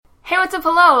Hey, what's up?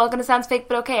 Hello. Welcome to Sounds Fake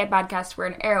But Okay, a podcast where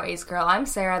an arrow ace girl, I'm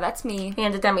Sarah, that's me,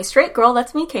 and a demi-straight girl,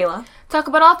 that's me, Kayla, talk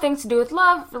about all things to do with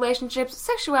love, relationships,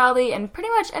 sexuality, and pretty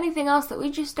much anything else that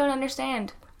we just don't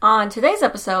understand. On today's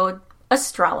episode,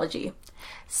 astrology.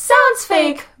 Sounds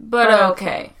fake, but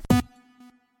okay.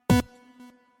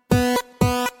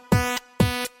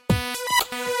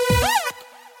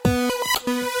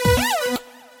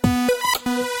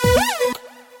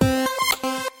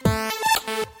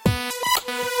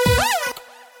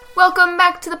 Welcome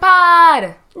back to the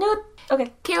pod! No,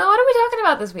 okay. Kayla, what are we talking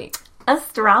about this week?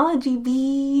 Astrology,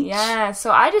 beach. Yeah, so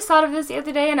I just thought of this the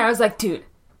other day, and I was like, dude,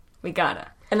 we gotta.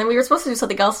 And then we were supposed to do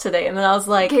something else today, and then I was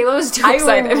like... Kayla was too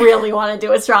excited. I really want to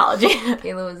do astrology.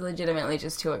 Kayla was legitimately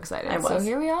just too excited. I was. So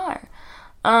here we are.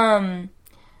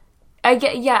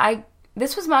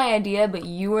 This was my idea, but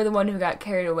you were the one who got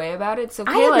carried away about it, so Kayla,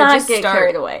 I did not just get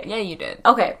carried away. Yeah, you did.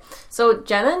 Okay, so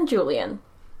Jenna and Julian,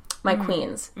 my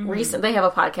queens, they have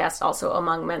a podcast also,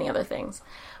 among many other things.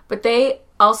 But they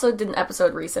also did an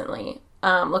episode recently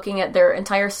looking at their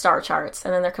entire star charts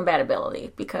and then their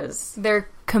compatibility, because... Their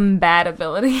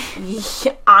compatibility?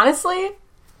 Honestly,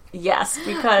 yes,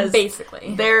 because...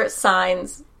 Basically. Their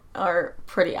signs are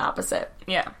pretty opposite.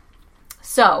 Yeah.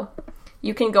 So,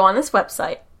 you can go on this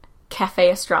website, Cafe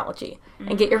Astrology,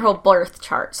 and get your whole birth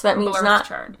chart. So that means birth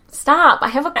chart. Stop! I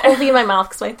have a coldie in my mouth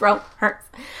because my throat hurts.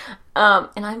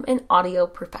 And I'm an audio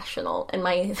professional, and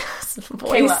my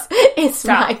voice is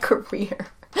my career.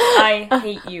 I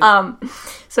hate you.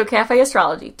 So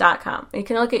cafeastrology.com. You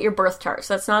can look at your birth chart.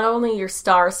 So that's not only your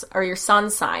stars or your sun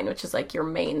sign, which is like your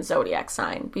main zodiac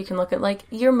sign, but you can look at like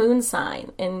your moon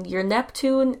sign and your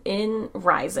Neptune in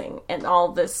rising and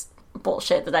all this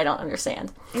bullshit that I don't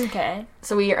understand. Okay.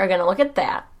 So we are going to look at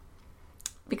that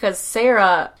because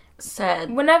Sarah said...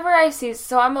 Whenever I see...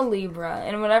 So I'm a Libra,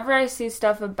 and whenever I see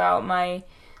stuff about my...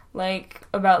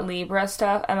 about Libra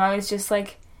stuff, I'm always just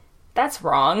like, that's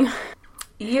wrong.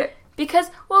 Yeah. Because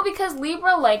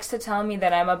Libra likes to tell me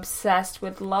that I'm obsessed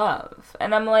with love.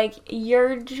 And I'm like,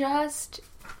 you're just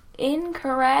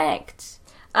incorrect.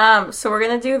 So we're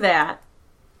going to do that.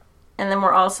 And then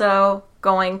we're also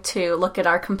going to look at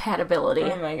our compatibility.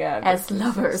 Oh my god. As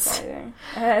lovers. So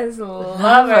as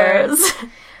lovers.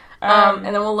 And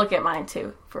then we'll look at mine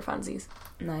too, for funsies.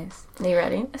 Nice. Are you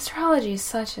ready? Astrology is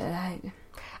such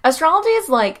Astrology is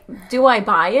like, do I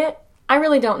buy it? I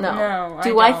really don't know. No,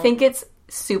 do I think it's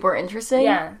super interesting?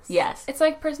 Yes. Yes. It's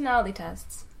like personality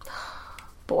tests.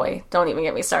 Boy, don't even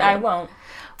get me started. I won't.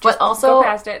 But also, go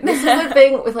past it. This is the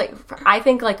thing with, like, I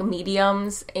think, like,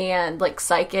 mediums and, like,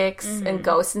 psychics and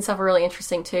ghosts and stuff are really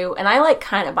interesting, too. And I, like,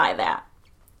 kind of buy that.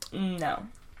 No.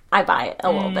 I buy it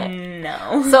a little bit.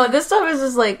 No. So this stuff is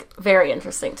just, like, very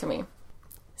interesting to me.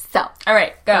 So. All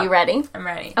right, go. Are you ready? I'm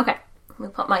ready. Okay. Let me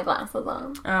put my glasses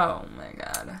on. Oh, my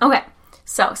God. Okay.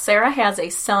 So, Sarah has a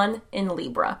sun in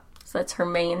Libra. So that's her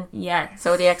main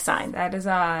zodiac sign. That is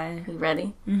I. Are you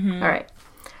ready? Mm-hmm. All right.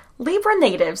 Libra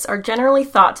natives are generally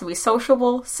thought to be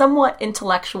sociable, somewhat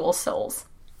intellectual souls.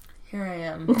 Here I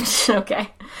am.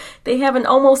 Okay. They have an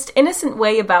almost innocent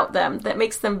way about them that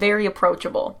makes them very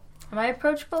approachable. Am I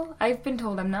approachable? I've been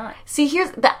told I'm not. See,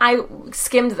 I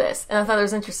skimmed this, and I thought it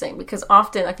was interesting, because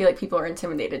often I feel like people are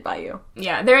intimidated by you.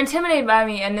 Yeah, they're intimidated by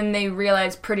me, and then they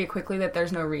realize pretty quickly that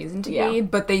there's no reason to be,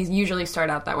 but they usually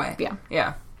start out that way. Yeah.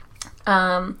 Yeah.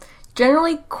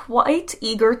 Generally quite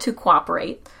eager to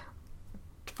cooperate.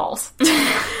 False.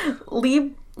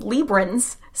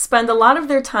 Librans spend a lot of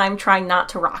their time trying not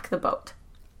to rock the boat.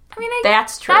 I mean,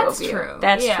 that's true that's of you. True.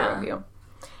 That's yeah. true of you.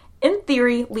 In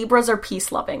theory, Libras are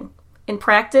peace-loving. In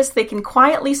practice, they can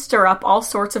quietly stir up all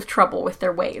sorts of trouble with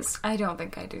their ways. I don't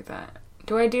think I do that.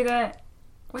 Do I do that?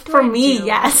 What do For I me, do?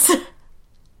 yes.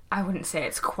 I wouldn't say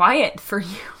it's quiet for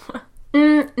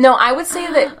you. No, I would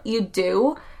say that you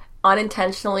do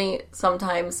unintentionally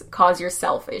sometimes cause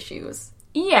yourself issues.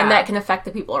 Yeah. And that can affect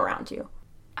the people around you.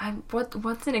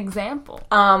 What's an example?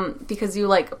 Because you,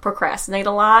 like, procrastinate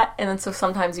a lot, and then so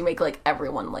sometimes you make, like,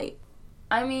 everyone late.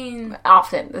 I mean...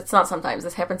 Often. It's not sometimes.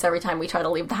 This happens every time we try to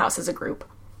leave the house as a group.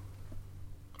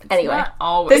 Anyway. Not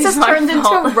always this has turned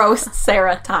fault. into roast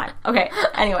Sarah time. Okay,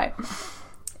 anyway.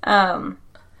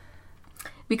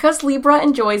 Because Libra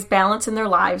enjoys balance in their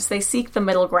lives, they seek the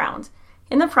middle ground.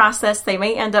 In the process, they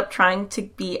may end up trying to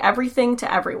be everything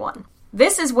to everyone.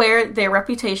 This is where their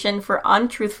reputation for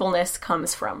untruthfulness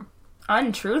comes from.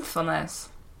 Untruthfulness?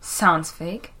 Sounds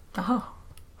fake. Oh.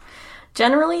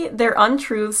 Generally, their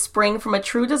untruths spring from a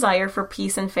true desire for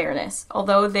peace and fairness.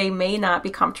 Although they may not be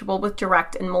comfortable with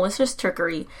direct and malicious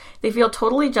trickery, they feel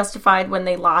totally justified when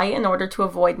they lie in order to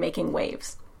avoid making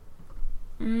waves.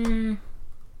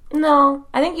 No,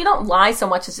 I think you don't lie so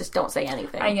much as just don't say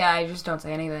anything. I just don't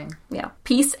say anything. Yeah.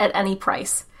 Peace at any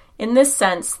price. In this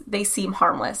sense, they seem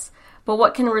harmless. But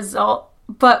what can result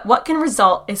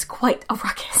is quite a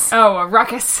ruckus. Oh, a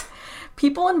ruckus.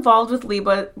 People involved with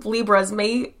Libras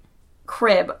may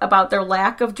crib about their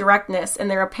lack of directness and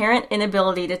their apparent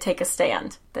inability to take a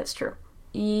stand. That's true.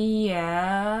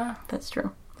 Yeah. That's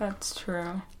true. That's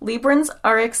true. Librans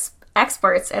are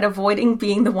experts at avoiding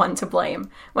being the one to blame.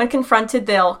 When confronted,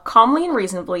 they'll calmly and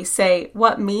reasonably say,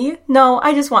 "What, me? No,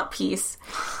 I just want peace."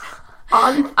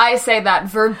 I say that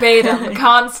verbatim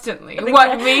constantly.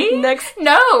 What, me?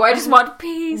 No, I just want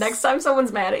peace. Next time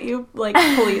someone's mad at you,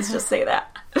 please just say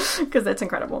that. Because that's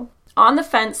incredible. On the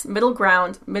fence, middle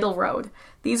ground, middle road.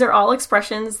 These are all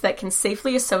expressions that can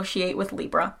safely associate with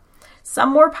Libra. Some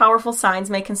more powerful signs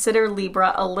may consider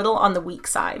Libra a little on the weak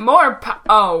side.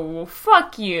 Oh,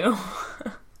 fuck you.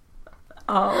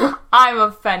 Oh. I'm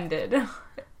offended. I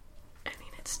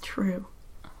mean, it's true.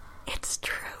 It's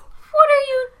true. What are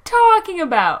you talking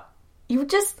about? You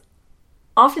just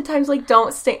oftentimes,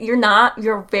 don't stay...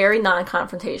 You're very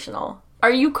non-confrontational.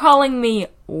 Are you calling me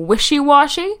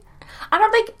wishy-washy? I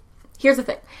don't think... Here's the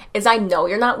thing, is I know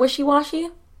you're not wishy-washy,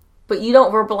 but you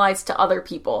don't verbalize to other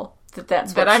people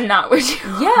that I'm not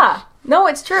wishy-washy. Yeah. No,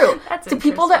 it's true. That's to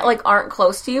people that, aren't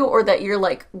close to you or that you're,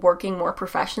 working more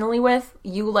professionally with,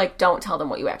 you, don't tell them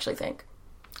what you actually think.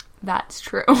 That's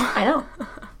true. I know.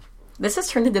 This has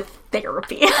turned into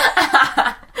therapy.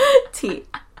 T.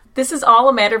 This is all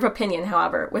a matter of opinion,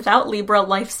 however. Without Libra,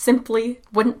 life simply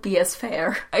wouldn't be as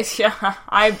fair.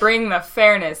 I bring the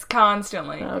fairness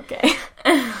constantly. Okay.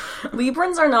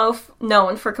 Librans are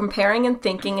known for comparing and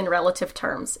thinking in relative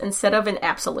terms, instead of in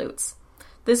absolutes.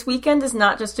 This weekend is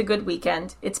not just a good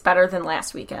weekend, it's better than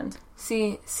last weekend.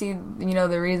 See,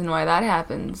 the reason why that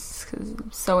happens is because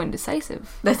I'm so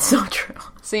indecisive. That's so true.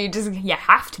 So you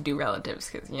have to do relatives,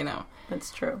 because,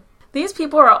 That's true. These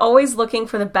people are always looking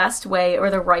for the best way or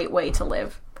the right way to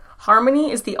live.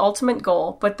 Harmony is the ultimate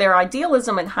goal, but their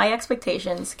idealism and high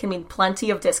expectations can mean plenty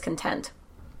of discontent.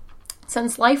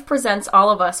 Since life presents all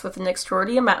of us with an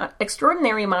extraordinary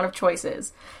amount of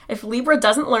choices, if Libra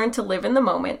doesn't learn to live in the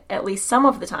moment, at least some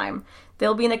of the time,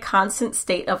 they'll be in a constant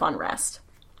state of unrest.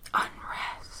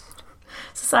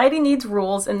 Society needs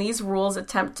rules, and these rules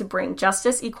attempt to bring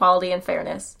justice, equality, and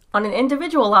fairness. On an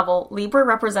individual level, Libra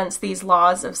represents these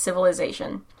laws of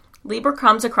civilization. Libra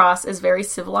comes across as very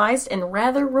civilized and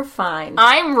rather refined.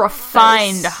 I'm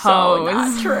refined, so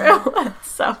not true.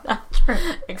 So not true.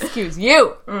 Excuse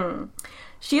you.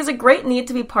 She has a great need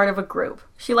to be part of a group.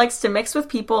 She likes to mix with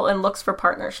people and looks for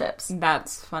partnerships.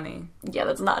 That's funny. Yeah,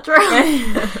 that's not true.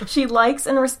 She likes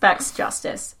and respects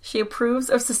justice. She approves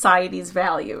of society's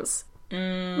values.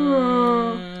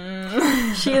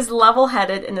 She is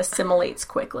level-headed and assimilates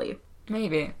quickly.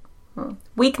 Maybe.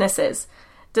 Weaknesses.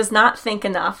 Does not think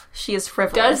enough. She is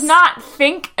frivolous. Does not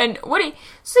think, and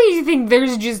so you think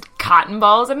there's just cotton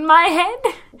balls in my head?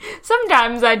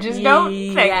 Sometimes I just don't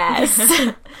think. Yes.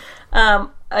 A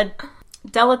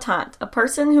dilettante, a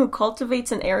person who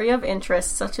cultivates an area of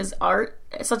interest such as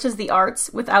the arts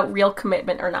without real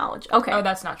commitment or knowledge. Okay. Oh,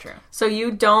 that's not true. So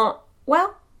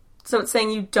so it's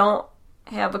saying you don't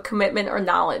have a commitment or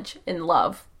knowledge in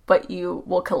love, but you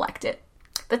will collect it.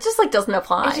 That just, doesn't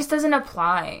apply. It just doesn't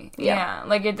apply. Yeah.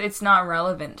 It's not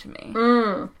relevant to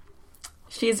me.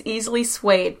 She is easily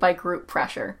swayed by group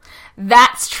pressure.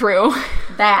 That's true.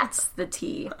 That's the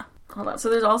T. Hold on. So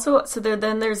there's also, there's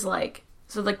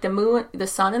the moon, the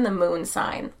sun and the moon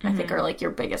sign, I think are,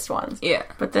 your biggest ones. Yeah.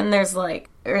 But then there's,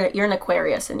 you're an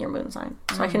Aquarius in your moon sign.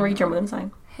 So I can read your moon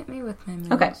sign. Hit me with my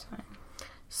moon sign.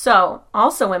 So,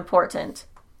 also important,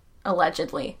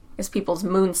 allegedly, is people's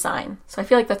moon sign. So I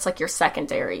feel like that's your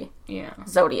secondary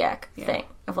zodiac thing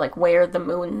of where the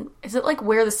moon... Is it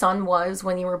where the sun was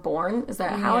when you were born? Is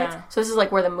that how it's... So this is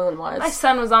where the moon was. My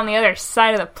sun was on the other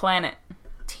side of the planet.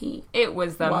 T. It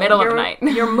was the middle of the night.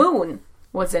 Your moon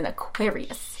was in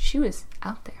Aquarius. She was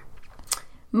out there.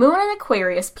 Moon and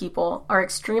Aquarius people are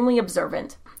extremely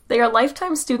observant. They are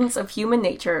lifetime students of human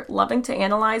nature, loving to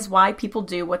analyze why people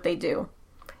do what they do.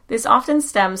 This often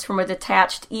stems from a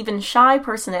detached, even shy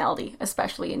personality,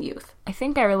 especially in youth. I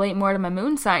think I relate more to my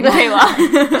moon sign,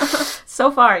 Kayla.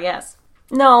 So far, yes.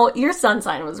 No, your sun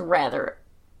sign was rather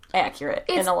accurate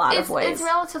in a lot of ways. It's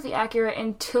relatively accurate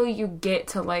until you get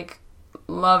to,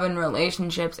 love and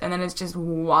relationships, and then it's just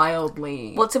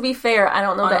wildly... Well, to be fair, I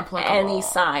don't know that any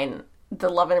sign, the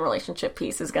love and relationship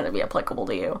piece, is going to be applicable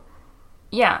to you.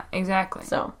 Yeah, exactly.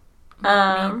 So,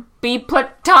 be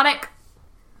platonic!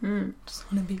 Just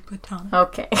want to be platonic.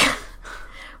 Okay.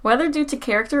 Whether due to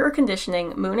character or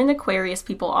conditioning, Moon and Aquarius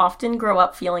people often grow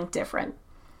up feeling different.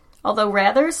 Although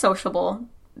rather sociable,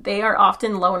 they are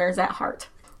often loners at heart.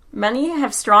 Many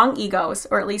have strong egos,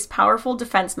 or at least powerful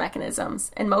defense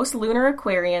mechanisms, and most lunar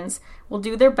Aquarians will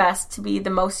do their best to be the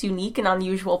most unique and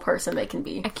unusual person they can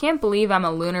be. I can't believe I'm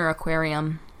a lunar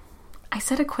aquarium. I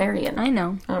said Aquarian. I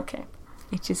know. Okay.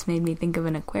 It just made me think of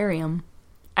an aquarium.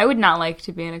 I would not like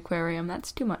to be an aquarium.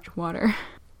 That's too much water.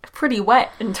 Pretty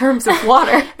wet in terms of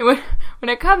water. When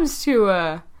it comes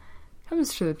to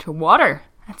water,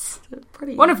 that's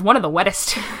pretty one of the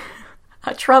wettest.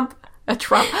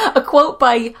 A quote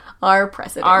by our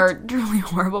president. Our truly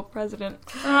horrible president.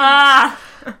 Ah!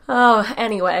 Oh,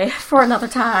 anyway, for another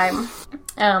time.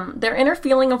 Their inner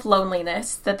feeling of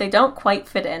loneliness that they don't quite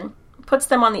fit in puts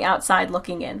them on the outside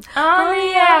looking in. On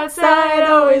the outside,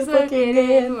 always looking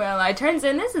in. Well, I turns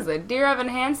in. This is a Dear Evan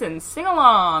Hansen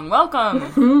sing-along.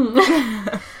 Welcome.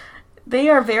 They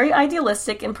are very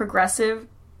idealistic and progressive.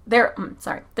 There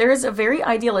is a very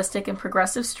idealistic and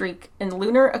progressive streak in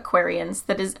lunar Aquarians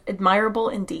that is admirable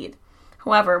indeed.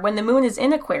 However, when the moon is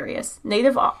in Aquarius,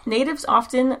 natives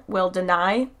often will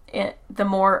deny the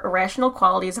more irrational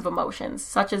qualities of emotions,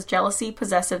 such as jealousy,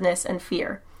 possessiveness, and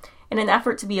fear, in an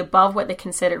effort to be above what they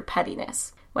consider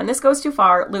pettiness. When this goes too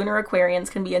far, lunar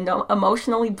Aquarians can be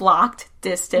emotionally blocked,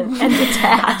 distant, and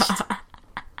detached.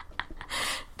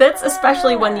 That's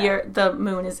especially when the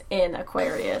moon is in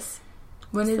Aquarius.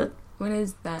 When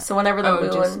is that? So whenever the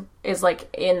moon is like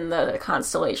in the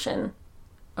constellation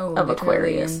of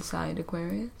Aquarius. Inside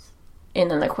Aquarius?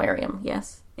 In an aquarium,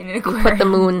 yes. In an aquarium. You put the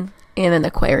moon in an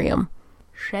aquarium.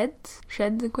 Sheds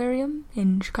Aquarium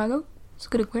in Chicago. It's a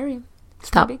good aquarium.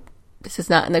 Stop. Big. This is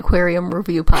not an aquarium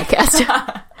review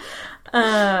podcast.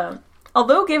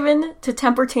 Although given to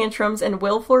temper tantrums and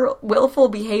willful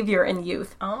behavior in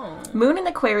youth, Moon and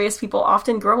Aquarius people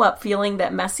often grow up feeling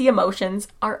that messy emotions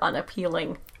are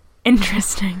unappealing.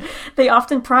 Interesting. They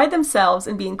often pride themselves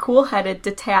in being cool-headed,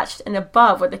 detached, and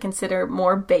above what they consider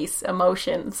more base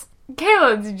emotions.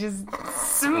 Caleb's just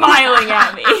smiling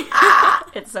at me.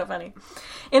 It's so funny.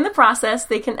 In the process,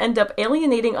 they can end up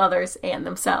alienating others and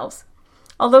themselves.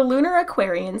 Although lunar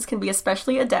Aquarians can be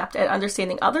especially adept at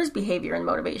understanding others' behavior and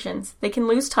motivations, they can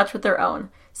lose touch with their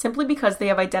own, simply because they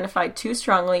have identified too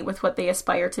strongly with what they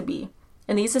aspire to be.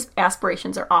 And these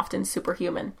aspirations are often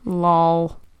superhuman.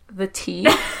 Lol. The tea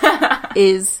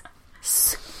is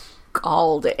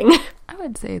scalding. I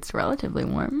would say it's relatively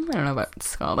warm. I don't know about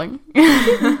scalding.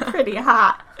 Pretty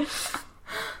hot.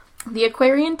 The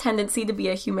Aquarian tendency to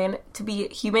be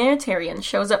humanitarian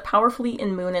shows up powerfully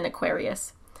in Moon and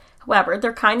Aquarius. However,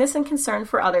 their kindness and concern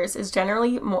for others is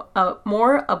generally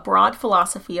more a broad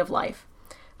philosophy of life.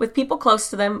 With people close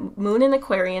to them, Moon and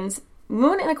Aquarius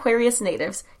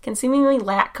natives can seemingly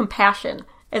lack compassion,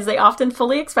 as they often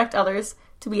fully expect others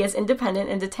to be as independent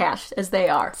and detached as they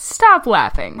are. Stop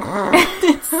laughing.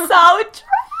 It's so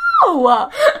true!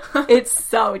 It's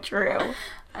so true.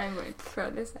 I'm going to throw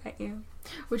this at you.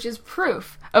 Which is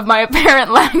proof of my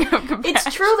apparent lack of compassion.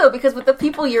 It's true, though, because with the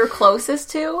people you're closest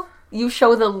to, you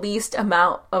show the least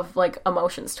amount of,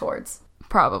 emotions towards.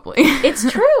 Probably.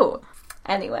 It's true.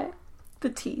 Anyway, the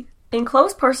tea. In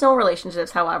close personal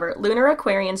relationships, however, lunar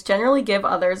Aquarians generally give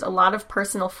others a lot of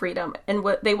personal freedom, and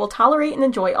they will tolerate and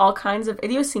enjoy all kinds of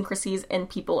idiosyncrasies in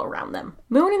people around them.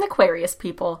 Moon and Aquarius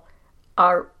people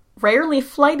are rarely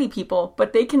flighty people,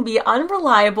 but they can be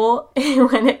unreliable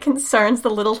when it concerns the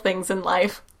little things in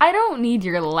life. I don't need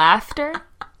your laughter.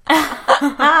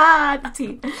 The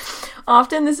tea.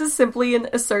 Often this is simply an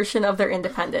assertion of their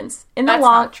independence. That's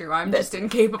not true. I'm just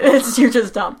incapable. You're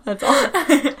just dumb. That's all.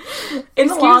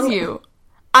 Excuse you.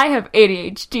 I have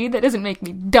ADHD. That doesn't make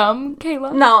me dumb,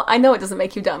 Kayla. No, I know it doesn't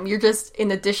make you dumb. You're just,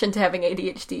 in addition to having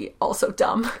ADHD, also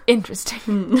dumb.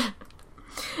 Interesting.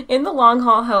 In the long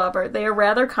haul, however, they are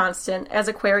rather constant, as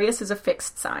Aquarius is a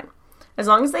fixed sign. As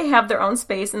long as they have their own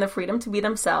space and the freedom to be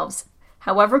themselves,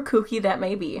 however kooky that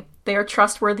may be, they are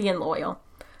trustworthy and loyal.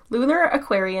 Lunar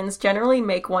Aquarians generally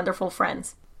make wonderful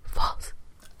friends. False.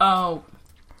 Oh.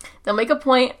 They'll make a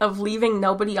point of leaving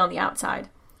nobody on the outside.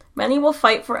 Many will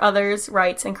fight for others'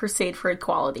 rights and crusade for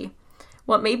equality.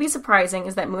 What may be surprising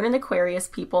is that Moon and Aquarius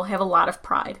people have a lot of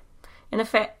pride.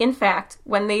 In fact,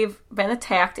 when they've been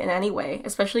attacked in any way,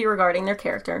 especially regarding their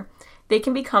character, they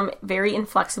can become very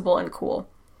inflexible and cool.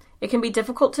 It can be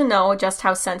difficult to know just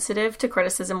how sensitive to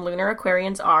criticism lunar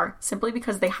Aquarians are, simply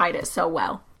because they hide it so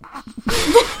well.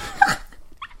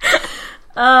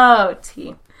 Oh,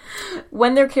 tea.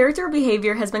 When their character or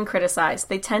behavior has been criticized,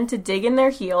 they tend to dig in their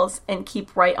heels and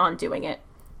keep right on doing it.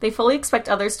 They fully expect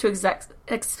others to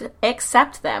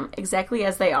accept them exactly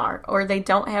as they are, or they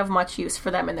don't have much use for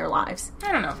them in their lives.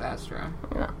 I don't know if that's true.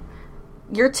 Yeah.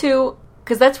 You're too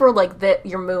Because that's where, like,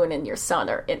 your moon and your sun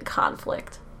are in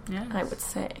conflict, I would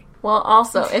say. Well,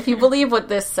 also, if you believe what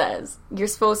this says, you're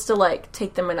supposed to, like,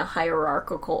 take them in a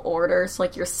hierarchical order. So,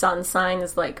 like, your sun sign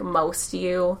is, like, most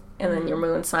you, and then your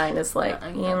moon sign is, like,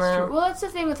 you know. True. Well, that's the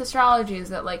thing with astrology is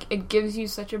that, like, it gives you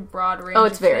such a broad range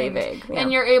it's of very things, vague. Yeah.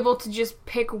 and you're able to just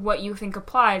pick what you think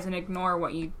applies and ignore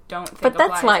what you don't think But applies.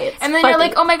 that's why it's And then funny. you're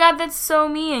like, oh my god, that's so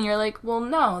me. And you're like, well,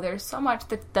 no, there's so much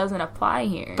that doesn't apply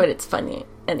here. But it's funny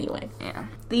anyway. yeah.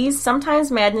 These sometimes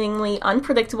maddeningly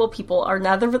unpredictable people are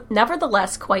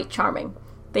nevertheless quite charming.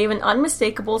 They have an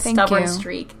unmistakable, stubborn you.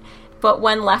 streak, but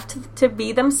when left to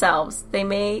be themselves, they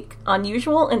make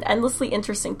unusual and endlessly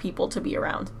interesting people to be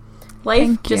around. Life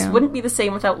Thank just you. wouldn't be the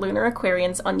same without Lunar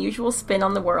Aquarian's unusual spin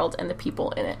on the world and the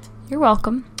people in it. You're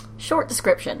welcome. Short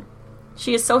description.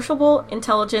 She is sociable,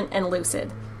 intelligent, and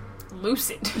lucid.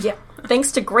 Lucid. Yeah.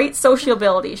 Thanks to great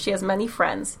sociability, she has many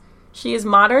friends. She is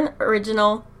modern,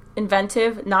 original,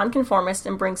 inventive, nonconformist,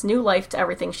 and brings new life to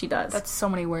everything she does. That's so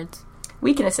many words.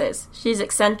 Weaknesses. She's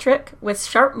eccentric, with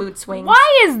sharp mood swings.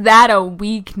 Why is that a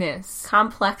weakness?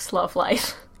 Complex love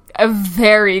life. A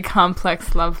very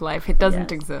complex love life. It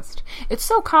doesn't Yes. exist. It's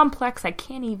so complex I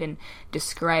can't even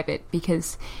describe it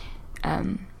because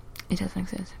it doesn't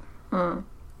exist.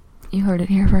 You heard it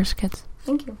here first, kids.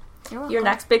 Thank you. You're welcome. Your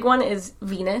next big one is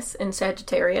Venus in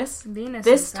Sagittarius. Venus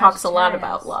This in talks a lot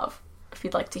Sagittarius. about love, if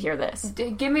you'd like to hear this.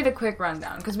 Give me the quick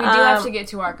rundown because we do have to get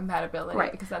to our compatibility,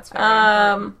 right. Because that's very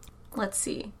important. Let's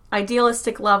see.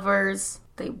 Idealistic lovers.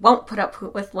 They won't put up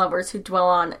with lovers who dwell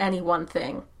on any one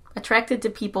thing. Attracted to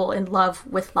people in love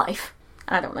with life.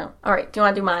 I don't know. All right, do you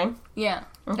want to do mine? Yeah.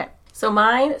 Okay. So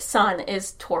my sun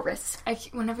is Taurus.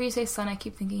 Whenever you say son, I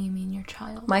keep thinking you mean your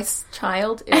child. My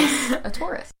child is a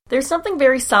Taurus. There's something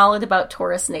very solid about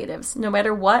Taurus natives, no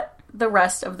matter what the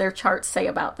rest of their charts say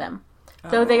about them.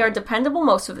 Though they are dependable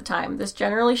most of the time, this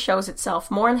generally shows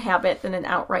itself more in habit than in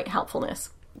outright helpfulness.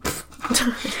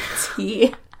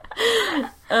 T.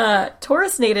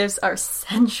 Taurus natives are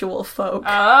sensual folk.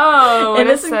 Oh, and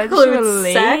what this a includes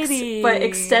sensual sex, lady. but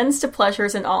extends to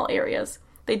pleasures in all areas.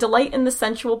 They delight in the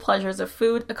sensual pleasures of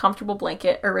food, a comfortable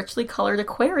blanket, a richly colored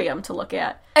aquarium to look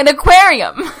at. An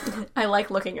aquarium. I like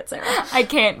looking at Sarah. I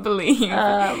can't believe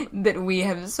that we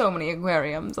have so many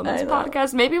aquariums on this I know.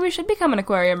 podcast. Maybe we should become an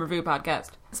aquarium review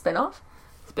podcast. Spin-off?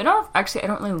 Spin-off? Actually, I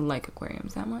don't really like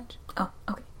aquariums that much. Oh,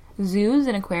 okay. Zoos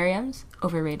and aquariums,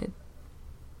 overrated.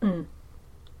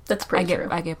 That's pretty true.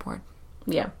 I get bored.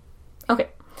 Yeah. Okay.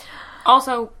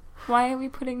 Also, why are we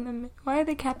putting them... Why are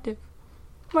they captive?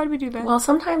 Why do we do that? Well,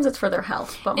 sometimes it's for their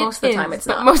health, but most of the time it's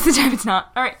but not. most of the time it's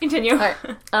not. Alright, continue. All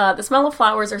right. The smell of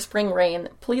flowers or spring rain,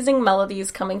 pleasing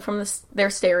melodies coming from their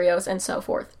stereos, and so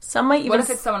forth. Some might even... What if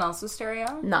it's someone else's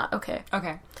stereo? Not, okay.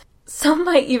 Okay. Some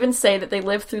might even say that they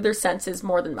live through their senses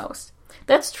more than most.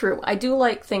 That's true. I do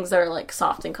like things that are, like,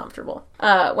 soft and comfortable.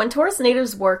 When Taurus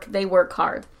natives work, they work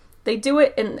hard. They do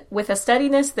it with a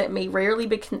steadiness that may rarely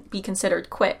be considered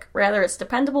quick. Rather, it's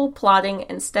dependable, plodding,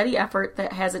 and steady effort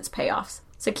that has its payoffs.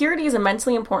 Security is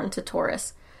immensely important to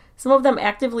Taurus. Some of them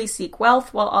actively seek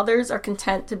wealth, while others are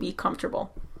content to be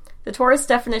comfortable. The Taurus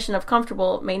definition of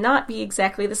comfortable may not be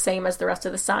exactly the same as the rest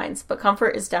of the signs, but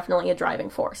comfort is definitely a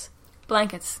driving force.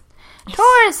 Blankets.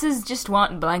 Taurus is just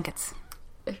wanting blankets.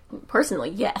 Personally,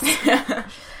 yes.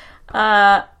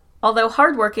 Although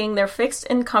hardworking, their fixed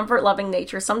and comfort-loving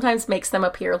nature sometimes makes them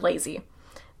appear lazy.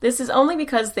 This is only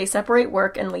because they separate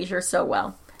work and leisure so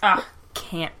well.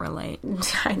 Can't relate.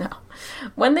 I know.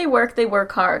 When they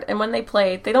work hard, and when they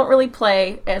play, they don't really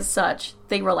play as such.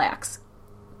 They relax.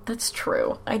 That's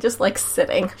true. I just like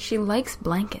sitting. She likes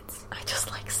blankets. I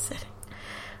just like sitting.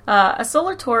 A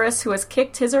solar Taurus who has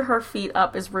kicked his or her feet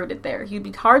up is rooted there. You'd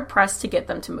be hard-pressed to get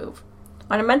them to move.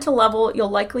 On a mental level, you'll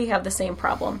likely have the same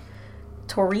problem.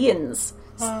 Taurians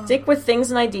stick with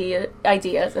things and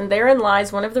ideas, and therein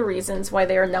lies one of the reasons why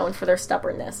they are known for their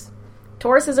stubbornness.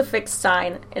 Taurus is a fixed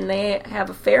sign, and they have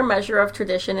a fair measure of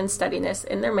tradition and steadiness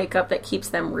in their makeup that keeps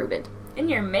them rooted. In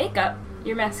your makeup?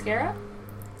 Your mascara?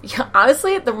 Yeah,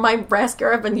 honestly, my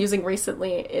mascara I've been using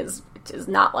recently does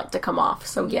not like to come off,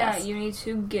 so yes. Yeah, you need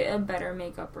to get a better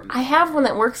makeup remover. I have one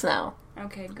that works now.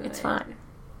 Okay, good. It's fine.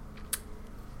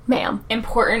 Ma'am.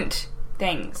 Important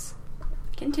things.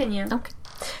 Continue. Okay.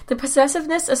 The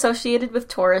possessiveness associated with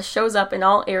Taurus shows up in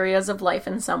all areas of life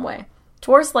in some way.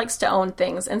 Taurus likes to own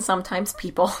things, and sometimes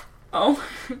people. Oh.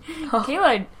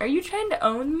 Kayla, are you trying to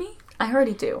own me? I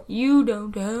already do. You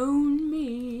don't own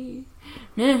me.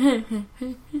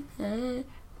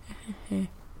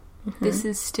 This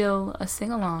is still a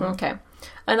sing-along. Okay.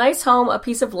 A nice home, a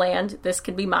piece of land, this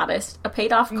could be modest. A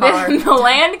paid-off car. The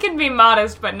land can be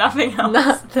modest, but nothing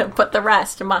else. But the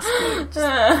rest must be.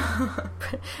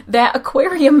 That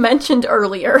aquarium mentioned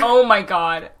earlier. Oh my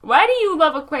god. Why do you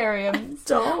love aquariums?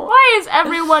 Don't. Why is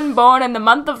everyone born in the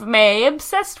month of May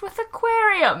obsessed with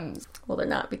aquariums? Well, they're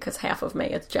not, because half of May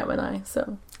is Gemini,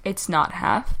 so... It's not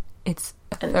half. It's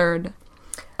a third.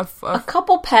 A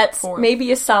couple pets fourth. may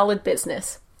be a solid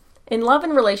business. In love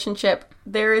and relationship,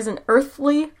 there is an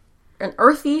earthy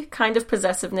kind of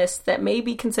possessiveness that may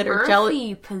be considered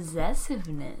Earthy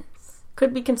possessiveness.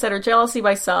 could be considered jealousy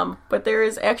by some, but there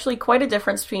is actually quite a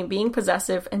difference between being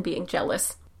possessive and being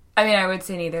jealous. I mean, I would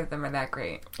say neither of them are that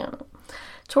great. I don't know.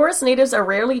 Taurus natives are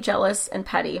rarely jealous and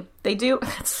petty. They do...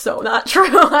 That's so not true.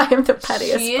 I am the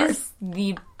pettiest She is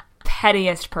the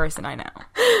pettiest person I know.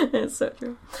 It's so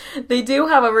true. They do,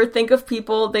 however, think of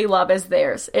people they love as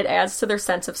theirs. It adds to their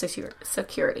sense of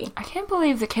security. I can't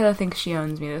believe that Kayla thinks she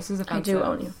owns me. This is offensive. I do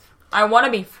own you. I want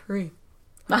to be free.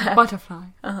 Like a butterfly.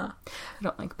 Uh-huh. I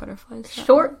don't like butterflies.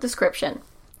 Short description.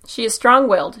 She is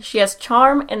strong-willed. She has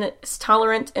charm and is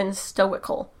tolerant and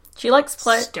stoical. She likes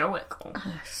Stoical.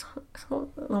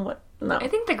 What? No. I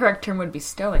think the correct term would be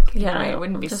stoic. Yeah, right? I It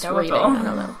wouldn't be just stoical. reading. I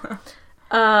don't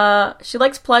know. She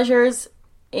likes pleasures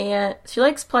and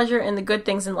pleasure in the good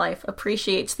things in life.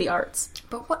 Appreciates the arts.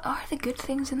 But what are the good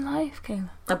things in life,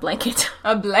 Kayla? A blanket.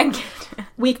 A blanket.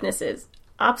 Weaknesses.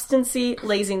 Obstinacy,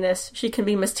 laziness. She can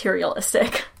be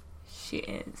materialistic. She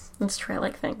is. Let's try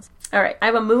like things. All right, I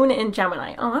have a moon in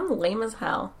Gemini. Oh, I'm lame as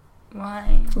hell.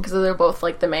 Why? Because they're both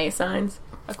like the May signs.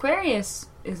 Aquarius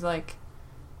is like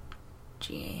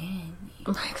January,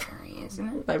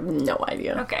 isn't it? I have no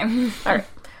idea. Okay. All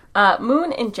right.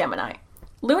 Moon in Gemini.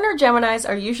 Lunar Geminis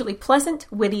are usually pleasant,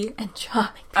 witty, and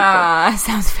charming people.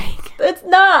 Sounds fake. It's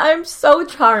not. I'm so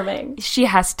charming. If she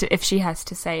has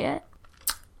to say it.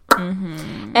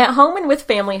 Mm-hmm. At home and with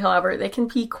family, however, they can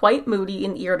be quite moody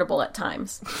and irritable at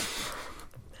times.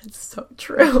 That's so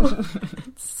true.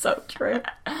 It's so true.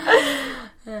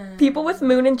 People with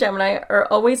Moon in Gemini are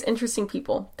always interesting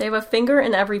people. They have a finger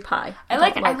in every pie. I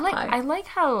pie. like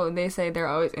how they say they're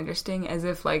always interesting, as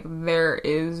if like there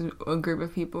is a group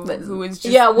of people who is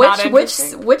just not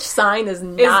interesting. which sign is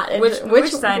not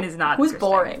which sign is not who's interesting.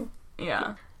 boring.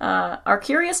 Yeah. Are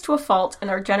curious to a fault and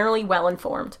are generally well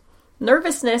informed.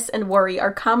 Nervousness and worry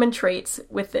are common traits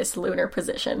with this lunar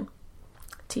position.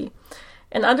 T.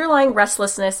 An underlying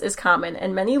restlessness is common,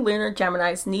 and many lunar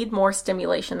Geminis need more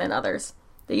stimulation than others.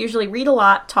 They usually read a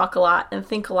lot, talk a lot, and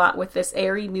think a lot with this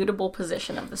airy, mutable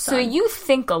position of the sun. So you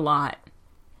think a lot,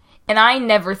 and I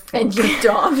never think. And you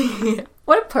don't.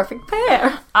 What a perfect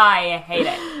pair. I hate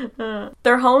it.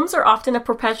 Their homes are often a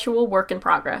perpetual work in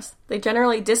progress. They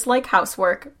generally dislike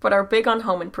housework, but are big on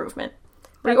home improvement.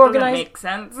 That doesn't make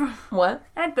sense. What?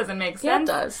 That doesn't make sense. Yeah, it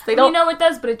does. They don't. You know it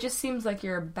does, but it just seems like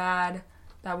you're a bad...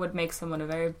 That would make someone a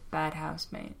very bad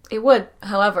housemate. It would.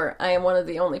 However, I am one of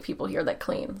the only people here that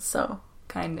clean, so...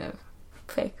 Kind of.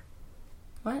 Fake.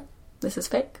 What? This is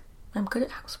fake. I'm good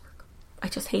at housework. I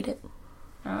just hate it.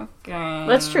 Okay.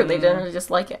 That's true. They generally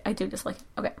dislike it. I do dislike it.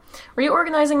 Okay.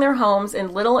 Reorganizing their homes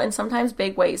in little and sometimes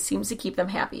big ways seems to keep them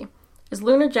happy. As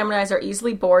lunar Geminis are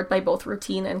easily bored by both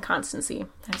routine and constancy.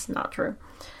 That's not true.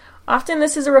 Often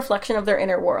this is a reflection of their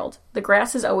inner world. The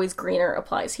grass is always greener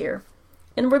applies here.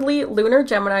 Inwardly, lunar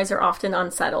Geminis are often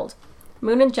unsettled.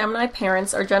 Moon and Gemini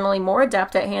parents are generally more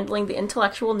adept at handling the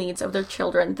intellectual needs of their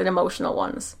children than emotional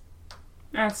ones.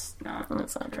 That's not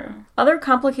true. Others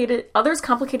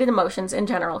complicated emotions in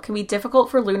general can be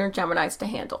difficult for lunar Geminis to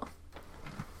handle.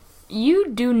 You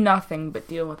do nothing but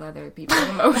deal with other people's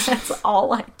emotions. That's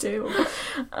all I do.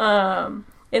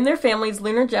 In their families,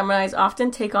 lunar Geminis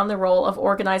often take on the role of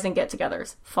organizing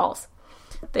get-togethers. False.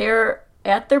 They are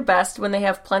at their best when they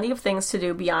have plenty of things to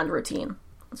do beyond routine.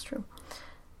 That's true.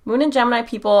 Moon and Gemini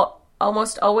people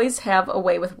almost always have a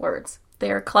way with words. They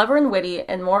are clever and witty,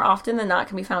 and more often than not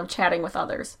can be found chatting with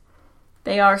others.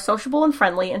 They are sociable and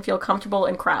friendly and feel comfortable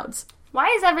in crowds.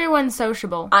 Why is everyone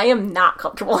sociable? I am not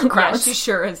comfortable in crowds. Yeah, she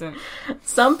sure isn't.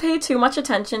 Some pay too much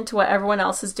attention to what everyone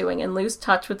else is doing and lose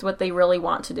touch with what they really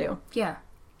want to do. Yeah.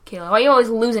 Kayla, why are you always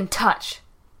losing touch?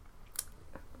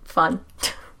 Fun.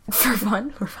 For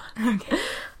fun? For fun. Okay.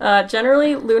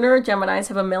 Generally, lunar Geminis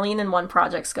have 1,000,001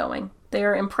 projects going. They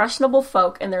are impressionable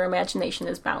folk and their imagination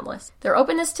is boundless. Their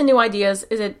openness to new ideas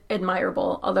is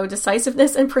admirable, although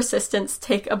decisiveness and persistence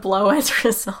take a blow as a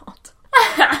result.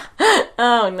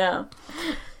 Oh no.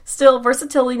 Still,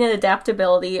 versatility and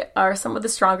adaptability are some of the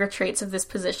stronger traits of this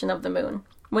position of the moon.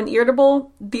 When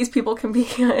irritable, these people can be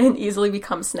and easily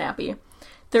become snappy.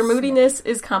 Their moodiness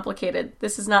is complicated.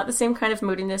 This is not the same kind of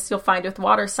moodiness you'll find with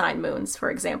water sign moons,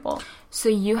 for example. So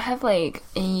you have, like,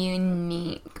 a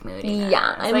unique moodiness.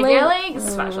 Yeah. I'm like, you're, like,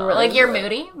 special. really Like, you're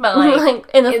moody, but, like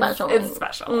in a special way. It's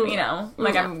special, you know?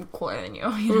 Like, I'm cooler than you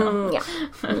know? Yeah.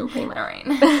 Pretty much.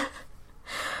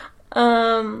 All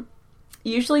right.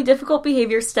 Usually difficult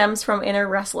behavior stems from inner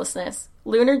restlessness.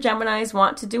 Lunar Geminis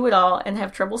want to do it all and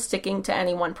have trouble sticking to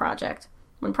any one project.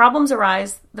 When problems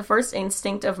arise, the first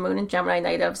instinct of Moon and Gemini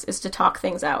natives is to talk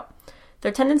things out.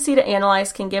 Their tendency to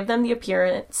analyze can give them the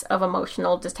appearance of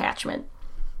emotional detachment.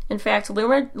 In fact,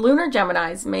 lunar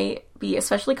Geminis may be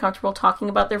especially comfortable talking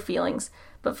about their feelings,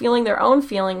 but feeling their own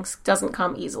feelings doesn't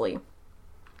come easily.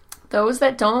 Those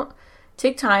that don't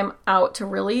take time out to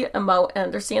really emote and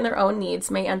understand their own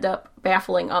needs may end up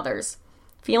baffling others.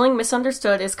 Feeling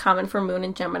misunderstood is common for Moon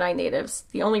and Gemini natives.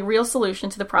 The only real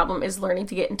solution to the problem is learning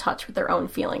to get in touch with their own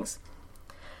feelings.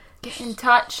 Get in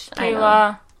touch,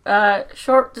 Kayla.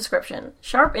 Short description.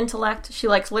 Sharp intellect. She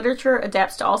likes literature,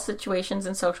 adapts to all situations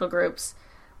and social groups.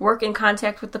 Work in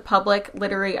contact with the public,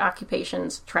 literary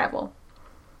occupations, travel.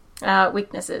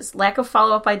 Weaknesses. Lack of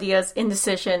follow-up ideas,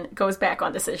 indecision, goes back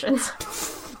on decisions.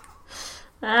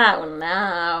 Oh,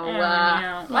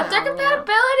 no. What's their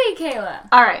compatibility, Kayla?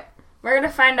 All right. We're going to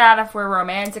find out if we're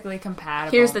romantically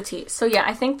compatible. Here's the tea. So, yeah,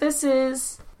 I think this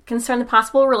is concern the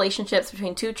possible relationships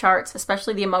between two charts,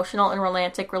 especially the emotional and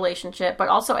romantic relationship, but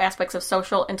also aspects of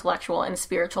social, intellectual, and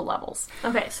spiritual levels.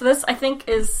 Okay, so this, I think,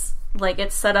 is, like,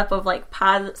 it's set up of, like,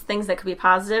 things that could be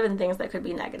positive and things that could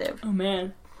be negative. Oh,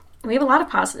 man. We have a lot of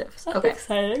positives. That's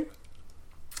exciting.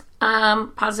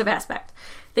 Positive aspect.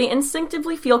 They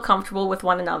instinctively feel comfortable with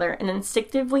one another and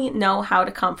instinctively know how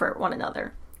to comfort one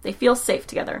another. They feel safe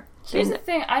together. Here's the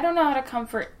thing. I don't know how to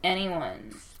comfort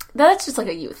anyone. That's just like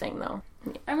a you thing, though.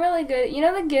 I'm really good. You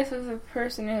know the gif of a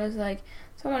person who's like,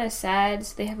 someone is sad,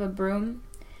 so they have a broom?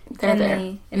 They're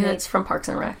there. That's from Parks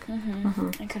and Rec.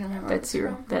 I couldn't remember. That's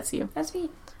you. That's you. That's me.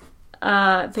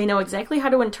 They know exactly how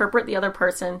to interpret the other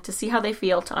person, to see how they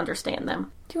feel, to understand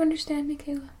them. Do you understand me,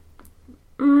 Kayla?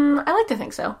 I like to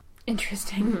think so.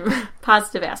 Interesting.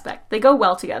 Positive aspect. They go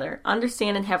well together,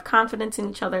 understand and have confidence in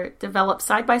each other, develop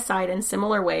side by side in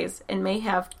similar ways, and may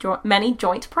have many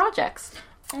joint projects.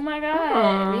 Oh my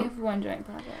god. We have one joint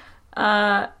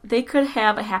project. They could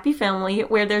have a happy family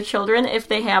where their children, if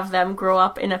they have them, grow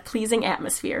up in a pleasing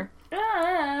atmosphere.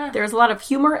 There's a lot of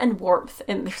humor and warmth,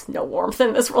 and there's no warmth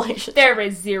in this relationship. There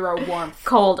is zero warmth.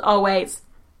 Cold, always.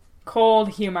 Cold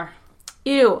humor.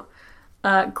 Ew.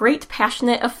 Great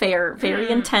passionate affair, very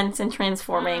intense and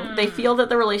transforming. They feel that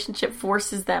the relationship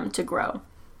forces them to grow.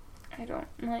 I don't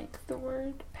like the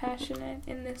word passionate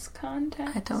in this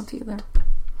context. I don't either.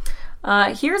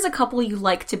 Here's a couple you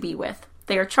like to be with.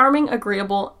 They are charming,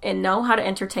 agreeable, and know how to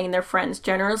entertain their friends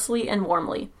generously and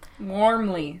warmly.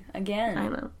 Warmly, again. I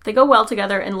know. They go well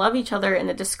together and love each other in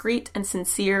a discreet and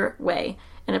sincere way,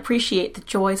 and appreciate the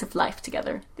joys of life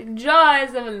together. The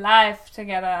joys of life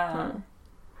together.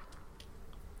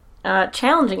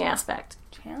 Challenging aspect.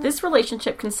 This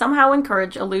relationship can somehow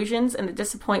encourage illusions and the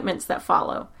disappointments that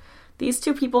follow. These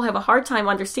two people have a hard time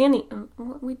understanding...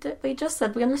 We just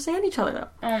said we understand each other, though.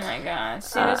 Oh my gosh.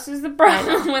 See, this is the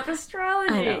problem with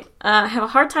astrology. I know. Have a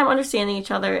hard time understanding each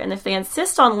other, and if they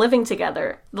insist on living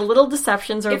together, the little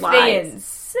deceptions or lies... If they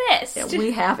insist! Yeah,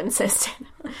 we have insisted.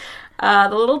 The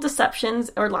little deceptions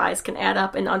or lies can add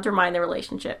up and undermine the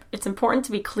relationship. It's important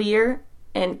to be clear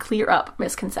and clear up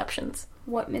misconceptions.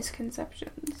 What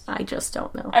misconceptions? I just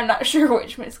don't know. I'm not sure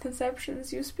which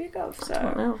misconceptions you speak of, so... I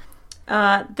don't know.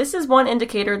 This is one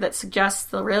indicator that suggests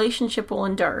the relationship will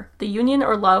endure. The union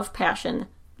or passion,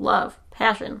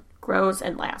 grows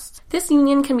and lasts. This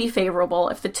union can be favorable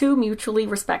if the two mutually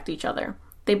respect each other.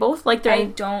 They both like their... I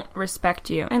don't respect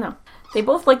you. I know. They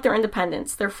both like their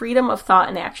independence, their freedom of thought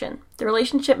and action. The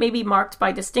relationship may be marked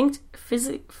by distinct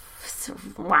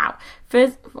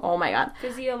oh my god.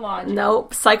 Physiological. No,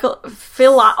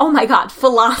 oh my god,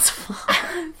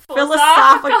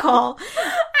 philosophical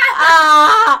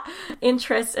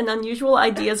interests and unusual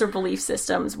ideas or belief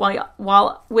systems,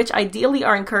 which ideally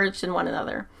are encouraged in one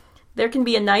another. There can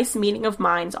be a nice meeting of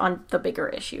minds on the bigger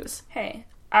issues. Hey,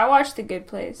 I watched The Good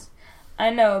Place. I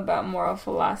know about moral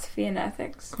philosophy and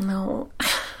ethics. No.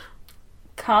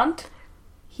 Kant,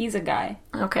 he's a guy.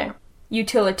 Okay.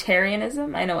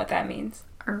 Utilitarianism, I know what that means.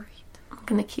 Alright, I'm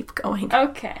gonna keep going.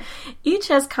 Okay. Each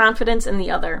has confidence in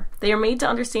the other. They are made to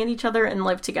understand each other and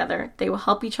live together. They will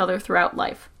help each other throughout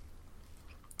life.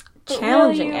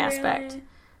 Challenging aspect.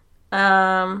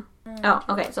 Really?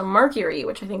 Okay, so Mercury,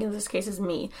 which I think in this case is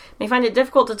me, may find it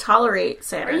difficult to tolerate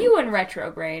Saturn. Are you in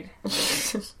retrograde?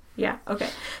 Yeah, okay.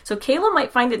 So Kayla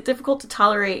might find it difficult to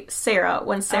tolerate Sarah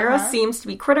when Sarah seems to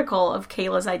be critical of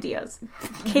Kayla's ideas.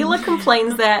 Kayla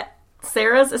complains that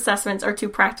Sarah's assessments are too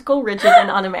practical, rigid, and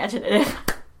unimaginative.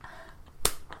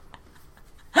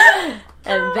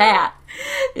 And that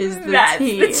is the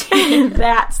tea.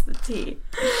 That's the tea.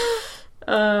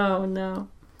 Oh, no.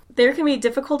 There can be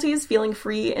difficulties feeling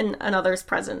free in another's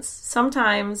presence.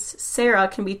 Sometimes Sarah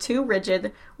can be too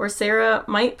rigid, or Sarah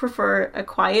might prefer a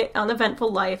quiet,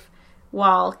 uneventful life,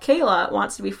 while Kayla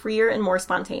wants to be freer and more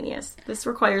spontaneous. This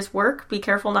requires work. Be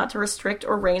careful not to restrict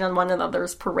or rain on one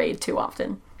another's parade too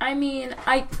often. I mean,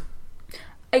 I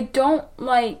don't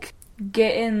like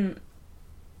getting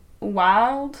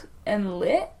wild and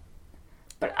lit,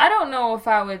 but I don't know if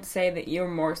I would say that you're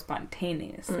more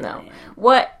spontaneous than I am.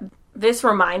 What this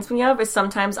reminds me of is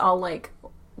sometimes I'll, like,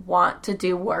 want to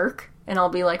do work, and I'll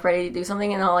be, like, ready to do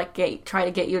something, and I'll, like, try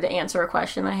to get you to answer a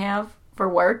question I have for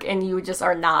work, and you just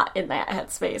are not in that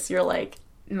headspace. You're like,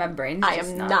 my brain's I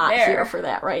just am not not there. here for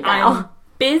that right now. I'm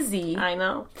busy. I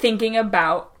know. Thinking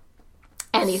about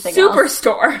Anything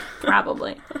Superstore. else.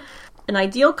 Probably. An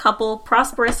ideal couple,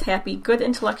 prosperous, happy, good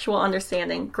intellectual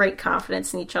understanding, great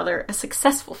confidence in each other, a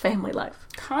successful family life.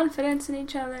 Confidence in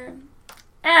each other.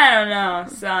 I don't know,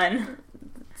 son.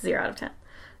 0 out of 10.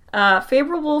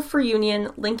 Favorable for union,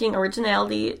 linking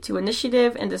originality to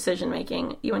initiative and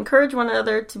decision-making. You encourage one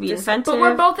another to be inventive. But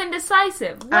we're both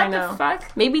indecisive. What I know. the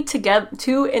fuck? Maybe together,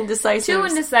 two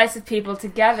indecisive people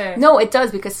together. No, it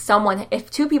does, because if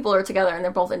two people are together and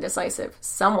they're both indecisive,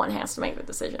 someone has to make the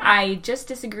decision. I just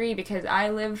disagree, because I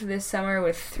lived this summer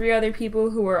with 3 other people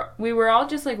we were all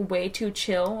just, like, way too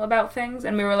chill about things,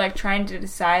 and we were, like, trying to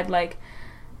decide, like,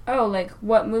 oh, like,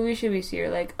 what movie should we see, or,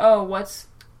 like, oh,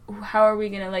 how are we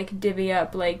gonna, like, divvy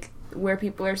up, like, where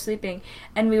people are sleeping,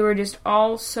 and we were just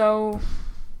all so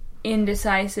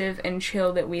indecisive and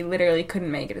chill that we literally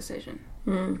couldn't make a decision.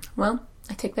 Well,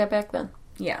 I take that back then.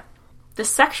 Yeah. The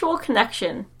sexual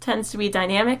connection tends to be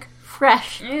dynamic,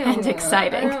 fresh, and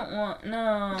exciting.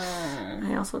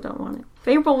 I also don't want it.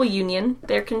 Favorable union.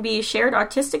 There can be shared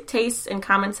artistic tastes and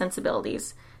common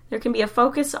sensibilities. There can be a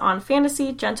focus on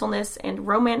fantasy, gentleness, and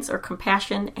romance or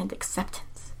compassion and acceptance.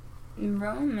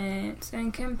 Romance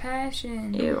and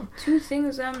compassion. Ew. 2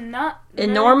 things I'm not...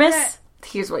 Enormous...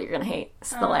 Here's what you're going to hate.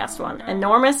 It's the last one. No.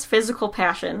 Enormous physical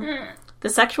passion. The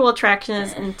sexual attraction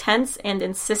is intense and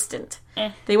insistent.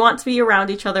 They want to be around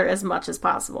each other as much as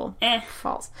possible.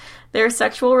 False. Their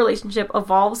sexual relationship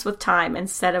evolves with time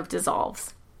instead of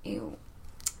dissolves. Ew.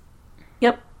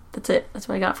 Yep. That's it. That's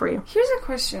what I got for you. Here's a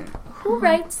question. Who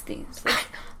writes these?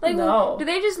 Like, no. Do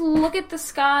they just look at the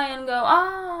sky and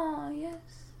go, yes.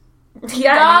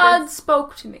 Yeah, God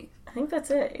spoke to me. I think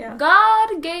that's it, yeah.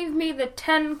 God gave me the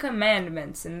 10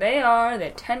 commandments, and they are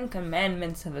the 10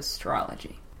 commandments of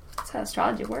astrology. That's how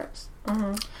astrology works.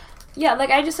 Mm-hmm. Yeah, like,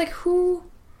 I just, like, who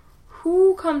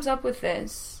comes up with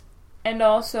this? And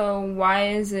also, why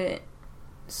are the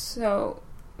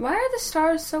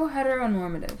stars so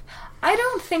heteronormative? I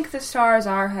don't think the stars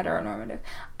are heteronormative.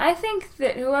 I think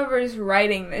that whoever's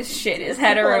writing this shit is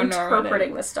heteronormative.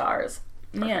 Interpreting the stars.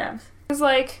 Perhaps. Yeah. It's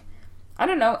like, I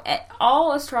don't know,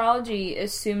 all astrology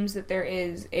assumes that there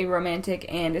is a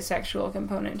romantic and a sexual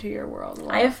component to your world.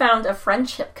 I have found a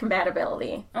friendship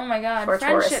compatibility. Oh my god, for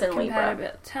friendship Taurus and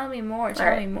Libra. Tell me more,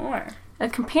 tell me more. A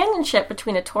companionship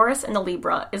between a Taurus and a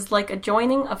Libra is like a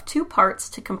joining of 2 parts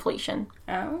to completion.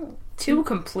 Oh. To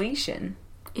completion?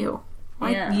 Ew.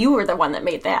 Yeah. You were the one that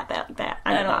made that.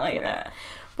 I don't like that.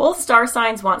 Both star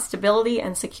signs want stability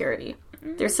and security.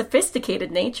 Their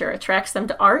sophisticated nature attracts them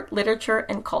to art, literature,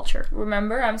 and culture.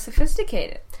 Remember, I'm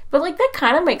sophisticated. But, like, that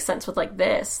kind of makes sense with, like,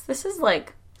 this. This is,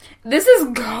 like... This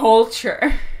is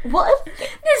culture. What?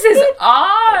 This is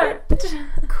art.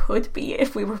 Could be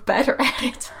if we were better at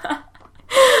it.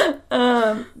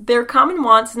 Their common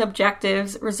wants and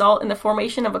objectives result in the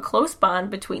formation of a close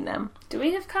bond between them. Do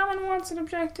we have common wants and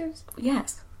objectives?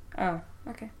 Yes. Oh,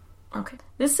 okay. Okay.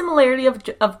 This similarity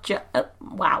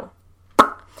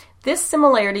This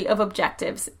similarity of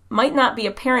objectives might not be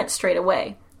apparent straight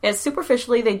away, as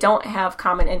superficially they don't have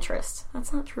common interests.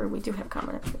 That's not true. We do have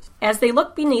common interests. As they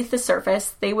look beneath the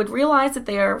surface, they would realize that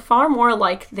they are far more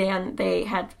alike than they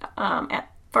had at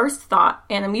first thought,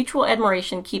 and a mutual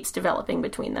admiration keeps developing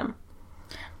between them.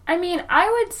 I mean, I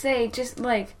would say just,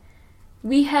 like,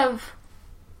 we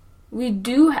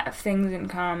do have things in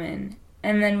common,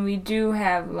 and then we do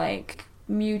have, like,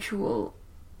 mutual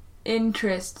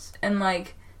interests and,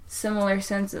 like, similar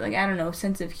sense of, like, I don't know,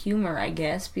 sense of humor, I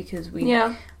guess, because we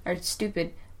are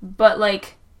stupid. But,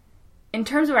 like, in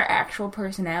terms of our actual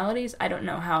personalities, I don't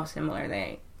know how similar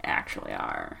they actually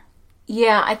are.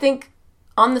 Yeah, I think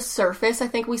on the surface, I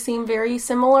think we seem very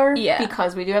similar. Yeah.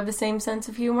 Because we do have the same sense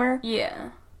of humor. Yeah.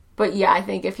 But yeah, I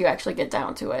think if you actually get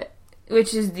down to it.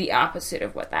 Which is the opposite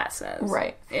of what that says.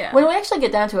 Right. Yeah. When we actually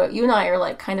get down to it, you and I are,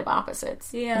 like, kind of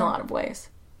opposites. Yeah. In a lot of ways.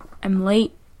 I'm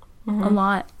late. A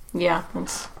lot. Yeah,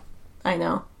 I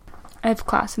know. I have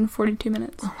class in 42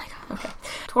 minutes. Oh my god, okay.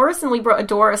 Taurus and Libra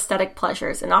adore aesthetic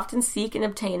pleasures and often seek and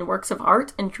obtain works of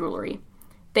art and jewelry.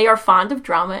 They are fond of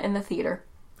drama in the theater.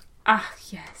 Ah,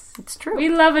 yes. It's true. We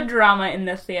love a drama in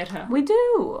the theater. We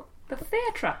do. The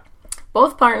theater.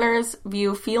 Both partners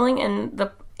view feeling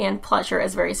and pleasure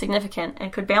as very significant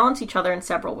and could balance each other in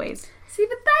several ways. See,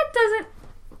 but that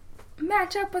doesn't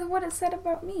match up with what it said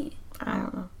about me. I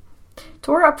don't know.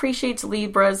 Taurus appreciates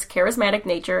Libra's charismatic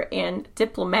nature and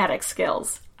diplomatic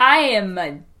skills. I am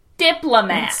a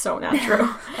diplomat. That's so not true.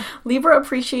 Libra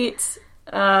appreciates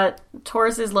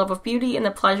Taurus's love of beauty and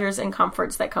the pleasures and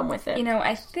comforts that come with it. You know,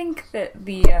 I think that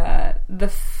the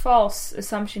false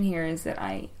assumption here is that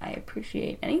I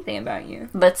appreciate anything about you.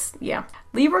 Yeah.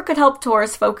 Libra could help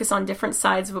Taurus focus on different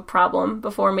sides of a problem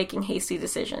before making hasty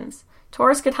decisions.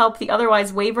 Taurus could help the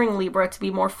otherwise wavering Libra to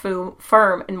be more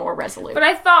firm and more resolute. But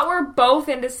I thought we're both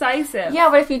indecisive. Yeah,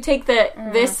 but if you take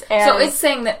this as... So it's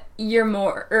saying that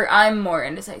I'm more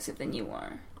indecisive than you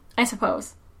are. I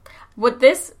suppose.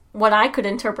 What I could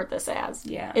interpret this as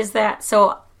is that,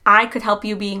 so I could help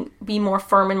you be more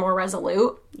firm and more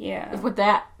resolute. Yeah. Would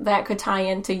that could tie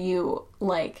into you,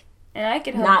 like, and I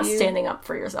could help not you standing up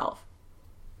for yourself.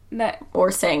 That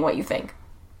or saying what you think.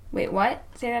 Wait, what?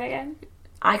 Say that again?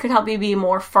 I could help you be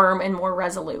more firm and more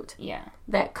resolute. Yeah.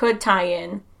 That could tie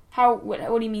in.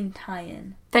 What do you mean tie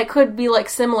in? That could be, like,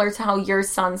 similar to how your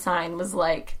sun sign was,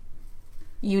 like,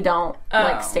 you don't,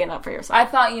 like, stand up for yourself. I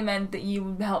thought you meant that you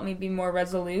would help me be more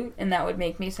resolute, and that would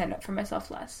make me stand up for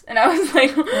myself less. And I was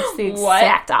like, that's the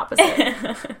exact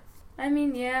opposite. I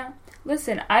mean, yeah.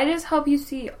 Listen, I just help you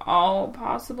see all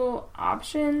possible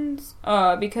options,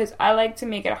 because I like to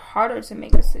make it harder to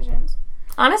make decisions.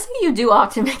 Honestly, you do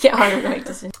often make it harder to make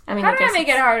decisions. I mean, how do I make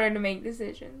it harder to make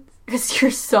decisions? Because you're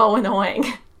so annoying.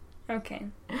 Okay.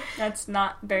 That's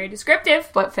not very descriptive.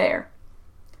 But fair.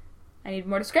 I need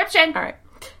more description. Alright.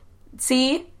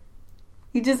 See?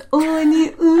 You just, I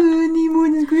need more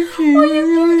description. Well,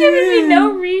 you've given me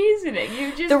no reasoning.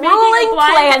 You're just the making ruling a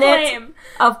blind planet claim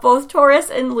of both Taurus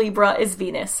and Libra is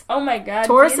Venus. Oh my god.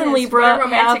 Taurus Venus, and Libra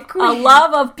have a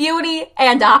love of beauty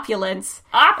and opulence.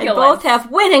 And both have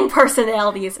winning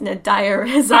personalities and a dire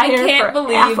desire I can't for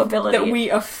believe affability. that we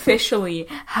officially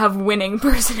have winning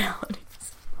personalities.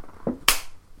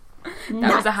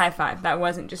 That was a high five. That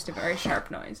wasn't just a very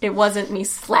sharp noise. It wasn't me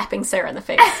slapping Sarah in the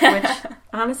face, which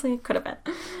honestly could have been.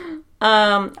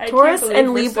 Taurus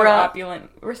and Libra.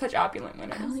 We're such opulent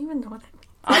women. I don't even know what that means.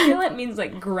 Opulent means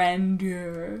like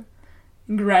grandeur.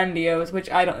 Grandiose, which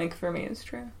I don't think for me is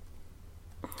true.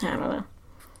 I don't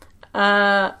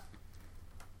know.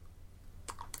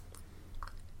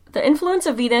 The influence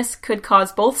of Venus could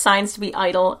cause both signs to be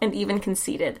idle and even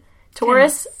conceited.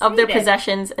 Taurus of their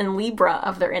possessions and Libra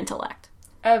of their intellect.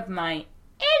 Of my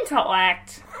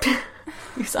intellect.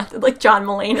 You sounded like John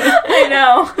Mulaney. I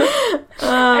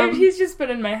know. He's just been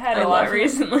in my head a lot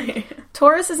recently.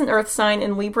 Taurus is an earth sign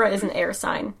and Libra is an air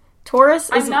sign. Taurus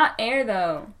is... I'm not air,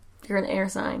 though. You're an air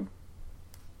sign.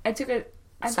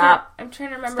 Stop. I'm trying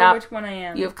to remember which one I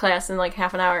am. You have class in like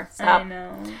half an hour. Stop. I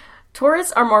know.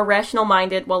 Taurus are more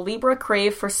rational-minded, while Libra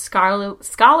crave for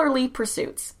scholarly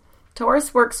pursuits.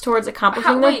 Taurus works towards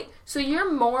accomplishing Wait, so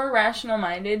you're more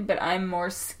rational-minded, but I'm more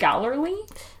scholarly?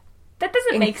 That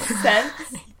doesn't make sense.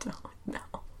 I don't know.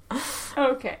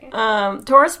 Okay.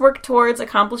 Taurus work towards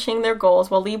accomplishing their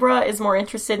goals, while Libra is more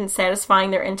interested in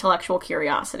satisfying their intellectual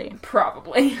curiosity.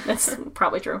 Probably. That's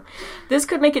probably true. This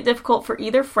could make it difficult for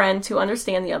either friend to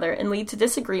understand the other and lead to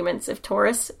disagreements if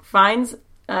Taurus finds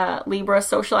Libra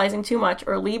socializing too much,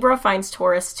 or Libra finds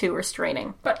Taurus too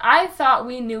restraining. But I thought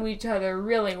we knew each other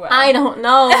really well. I don't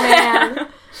know, man.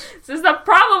 This is the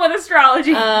problem with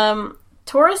astrology.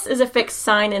 Taurus is a fixed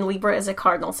sign and Libra is a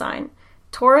cardinal sign.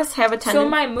 Taurus have a tendency... So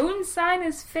my moon sign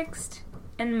is fixed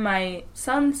and my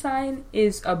sun sign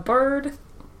is a bird?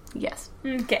 Yes.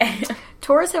 Okay.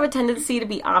 Taurus have a tendency to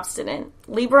be obstinate.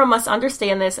 Libra must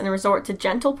understand this and resort to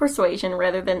gentle persuasion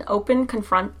rather than open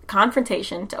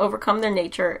confrontation to overcome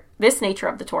this nature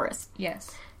of the Taurus.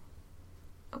 Yes.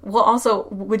 Well, also,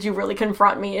 would you really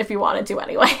confront me if you wanted to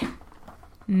anyway?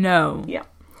 No. Yeah.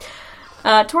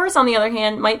 Taurus, on the other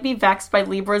hand, might be vexed by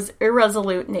Libra's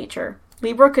irresolute nature.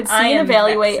 Libra could see and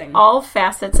evaluate all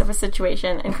facets of a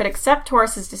situation and could accept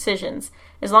Taurus's decisions,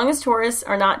 as long as Taurus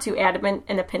are not too adamant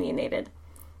and opinionated.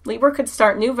 Libra could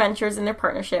start new ventures in their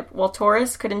partnership, while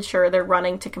Taurus could ensure their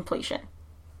running to completion.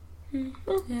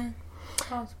 Yeah,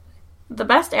 possibly. The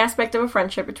best aspect of a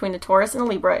friendship between a Taurus and a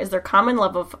Libra is their common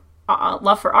love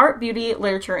for art, beauty,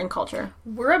 literature, and culture.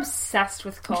 We're obsessed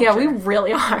with culture. Yeah, we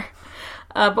really are.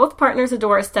 Both partners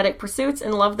adore aesthetic pursuits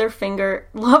and love the finer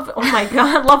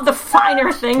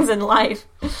things in life.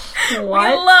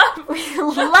 What? We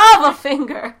love a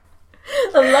finger.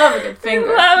 I love a good finger.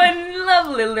 We love a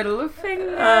lovely little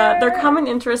finger. Their common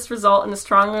interests result in a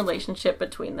strong relationship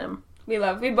between them. We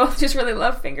both just really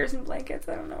love fingers and blankets.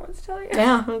 I don't know what to tell you.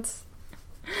 Yeah, it's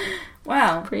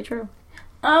wow. pretty true.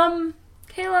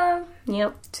 Kayla.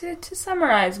 Yep. To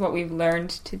summarize what we've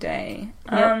learned today.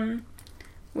 Yep.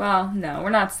 Well, no, we're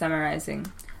not summarizing.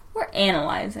 We're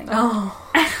analyzing.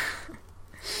 Oh.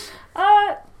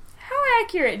 How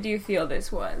accurate do you feel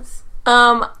this was?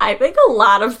 I think a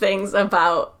lot of things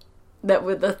about that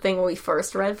with the thing we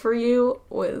first read for you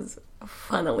was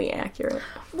funnily accurate.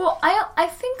 Well, I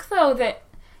think though that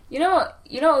you know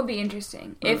it would be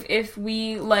interesting if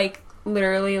we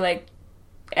literally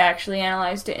actually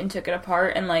analyzed it and took it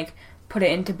apart and put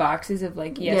it into boxes of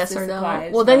yes this or no.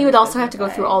 applies. Well, then you would also have to go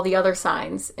apply. through all the other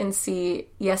signs and see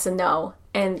yes and no.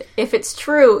 And if it's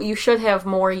true, you should have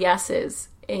more yeses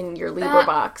in your Libra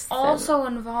box. Also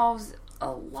involves a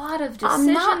lot of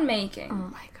decision making. Oh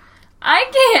my god.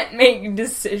 I can't make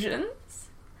decisions.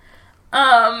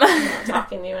 I'm not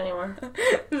talking to you anymore.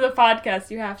 This is a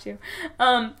podcast, you have to.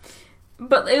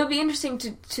 But it would be interesting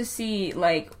to see,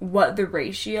 what the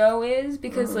ratio is,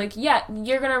 because,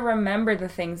 you're gonna remember the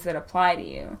things that apply to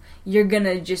you. You're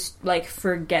gonna just,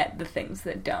 forget the things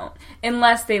that don't.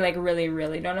 Unless they, really,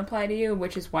 really don't apply to you,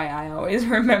 which is why I always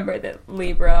remember that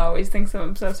Libra always thinks I'm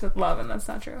obsessed with love, and that's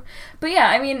not true. But yeah,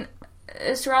 I mean,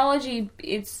 astrology,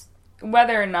 it's,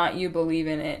 whether or not you believe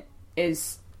in it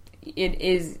is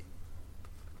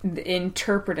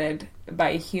interpreted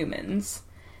by humans,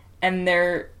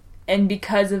 and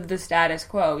because of the status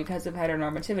quo, because of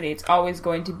heteronormativity, it's always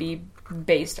going to be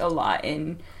based a lot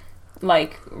in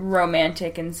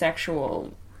romantic and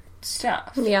sexual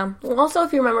stuff. Yeah. Well, also,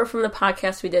 if you remember from the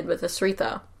podcast we did with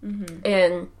Asritha,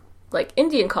 in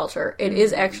Indian culture, it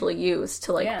is actually used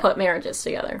to put marriages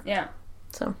together. Yeah.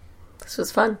 So this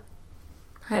was fun.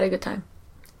 I had a good time.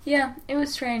 Yeah, it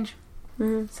was strange.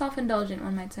 Self-indulgent,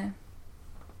 one might say.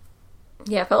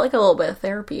 Yeah, it felt like a little bit of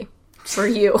therapy for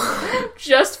you.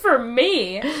 Just for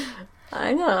me.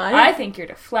 I know. I think you're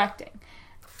deflecting.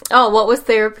 Oh, what was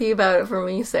therapy about it for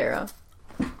me, Sarah?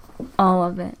 All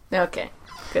of it. Okay,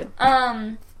 good.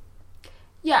 Yeah,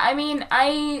 I mean,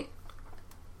 I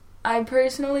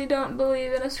personally don't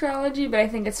believe in astrology, but I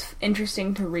think it's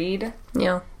interesting to read.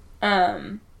 Yeah.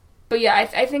 But yeah,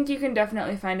 I think you can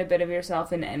definitely find a bit of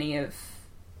yourself in any of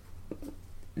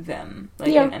them,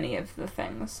 in any of the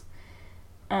things.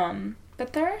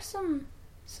 But there are some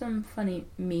funny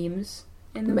memes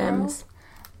in the world.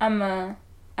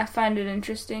 I find it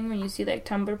interesting when you see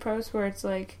Tumblr posts where it's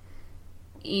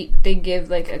they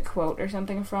give a quote or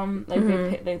something from they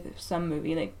pick some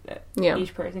movie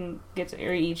each person gets,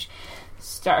 or each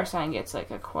star sign gets a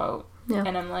quote. Yeah.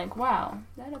 And I'm wow,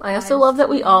 that applies. I also love that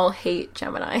we all hate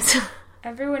Geminis.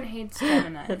 Everyone hates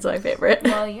Gemini. That's my favorite.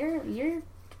 Well, you're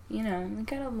we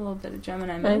got a little bit of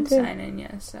Gemini moon sign in you,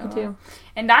 so. I do.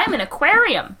 And I'm an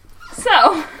Aquarium,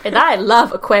 so. And I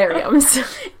love aquariums.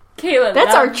 Kayla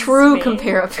That's our loves true me.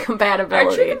 compatibility. Our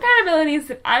true compatibility is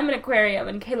that I'm an Aquarium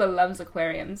and Kayla loves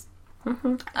aquariums.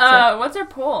 Mm-hmm. What's our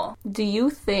poll? Do you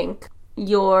think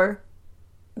your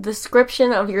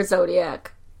description of your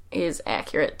zodiac is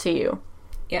accurate to you?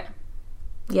 Yeah.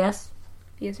 Yes?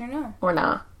 Yes or no? Or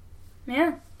not?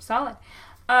 Yeah, solid.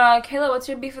 Kayla, what's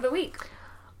your beef of the week?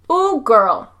 Ooh,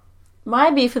 girl.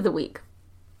 My beef of the week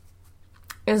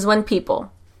is when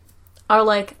people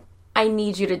are I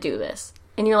need you to do this.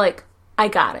 And you're I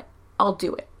got it. I'll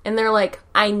do it. And they're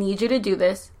I need you to do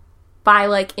this by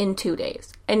in 2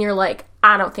 days. And you're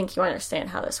I don't think you understand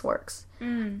how this works.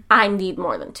 I need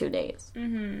more than 2 days.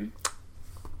 Mm-hmm.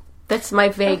 That's my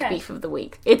vague beef of the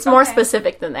week. It's more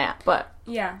specific than that, but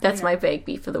yeah, that's my vague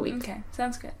beef of the week. Okay,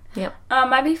 sounds good. Yep.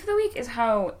 My beef of the week is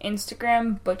how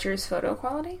Instagram butchers photo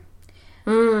quality.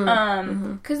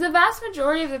 Because the vast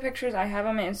majority of the pictures I have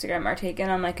on my Instagram are taken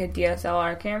on a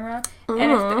DSLR camera,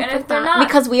 and if they're not,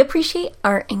 because we appreciate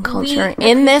art and culture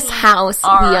in this house, we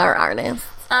are artists.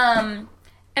 And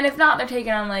if not, they're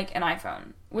taken on an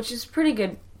iPhone, which is pretty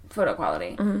good photo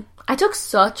quality. Mm-hmm. I took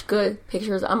such good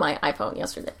pictures on my iPhone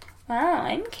yesterday. Wow,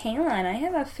 I'm Kayla, and I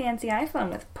have a fancy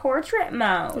iPhone with portrait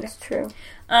mode. That's true.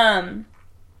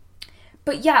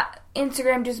 But yeah,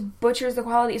 Instagram just butchers the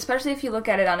quality, especially if you look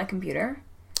at it on a computer.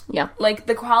 Yeah.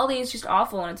 The quality is just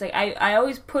awful, and it's I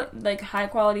always put,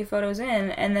 high-quality photos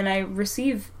in, and then I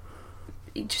receive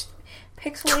just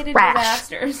pixelated Trash.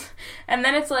 disasters. And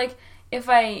then it's like,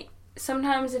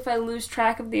 sometimes if I lose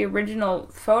track of the original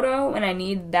photo and I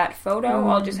need that photo,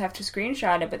 I'll just have to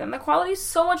screenshot it, but then the quality is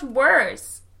so much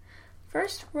worse.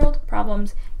 First world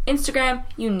problems. Instagram,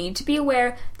 you need to be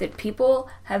aware that people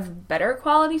have better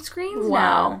quality screens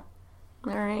now.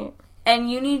 All right.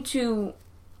 And you need to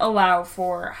allow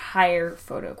for higher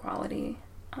photo quality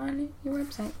on your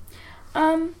website.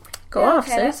 Go off,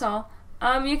 sis. That's all.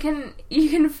 You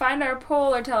can find our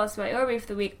poll or tell us about your beef of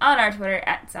the week on our Twitter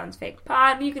at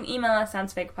SoundsFakePod. You can email us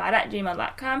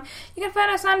soundsfakepod@gmail.com. You can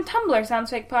find us on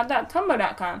Tumblr,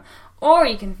 soundsfakepod.tumblr.com. Or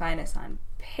you can find us on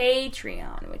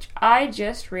Patreon, which I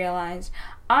just realized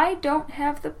I don't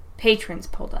have the patrons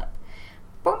pulled up.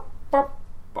 Boom, boom,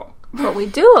 boom. But we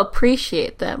do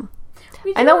appreciate them.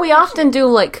 I know we often do,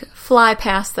 like, fly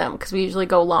past them, because we usually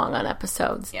go long on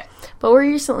episodes. Yeah. But we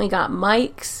recently got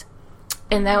mics,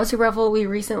 and that was super helpful. We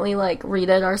recently, like,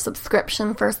 redid our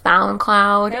subscription for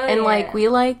SoundCloud, Hell and, yeah. like, we,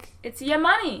 like... It's your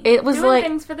money. It was doing like...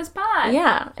 things for this pod.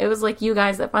 Yeah, it was, like, you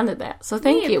guys that funded that. So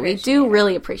thank you. We appreciate do it.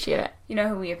 really appreciate it. You know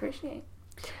who we appreciate?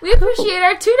 We appreciate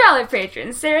our $2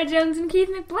 patrons, Sarah Jones and Keith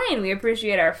McBlain. We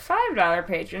appreciate our $5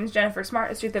 patrons, Jennifer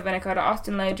Smart, Astritha Venicota,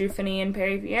 Austin Lai, Drew Finney, and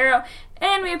Perry Fierro.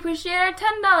 And we appreciate our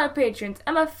 $10 patrons,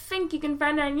 Emma Fink. You can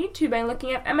find her on YouTube by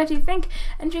looking up Emma T. Fink,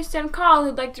 and Tristan Call,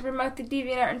 who'd like to promote the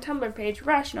DeviantArt and Tumblr page,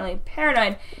 Rationally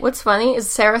Paranoid. What's funny is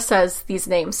Sarah says these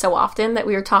names so often that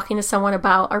we were talking to someone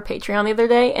about our Patreon the other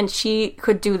day, and she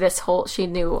could do this whole... She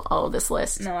knew all of this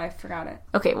list. No, I forgot it.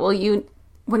 Okay, well,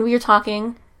 when we were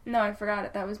talking... No, I forgot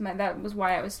it. That was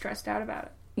why I was stressed out about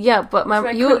it. Yeah, but So I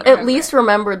you couldn't at remember least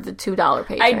remembered the $2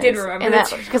 patrons. I did remember and the that,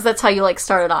 $2. because that's how you, like,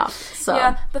 started off. So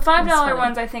Yeah, the $5 funny.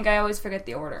 ones, I think I always forget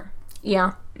the order.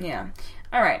 Yeah. Yeah.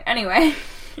 Alright, anyway.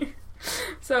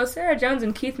 So, Sarah Jones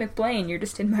and Keith McBlain, you're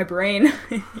just in my brain.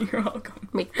 You're welcome.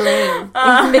 McBlain.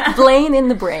 McBlain in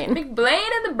the brain. McBlain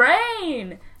in the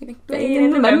brain! McBlain in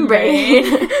the membrane.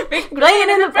 McBlain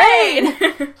in the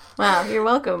brain! Wow, you're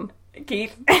welcome,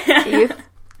 Keith. Keith.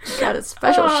 Got a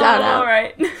special shout out.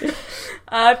 Alright.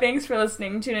 Thanks for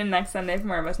listening. Tune in next Sunday for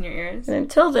more of us in your ears. And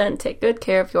until then, take good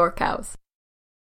care of your cows.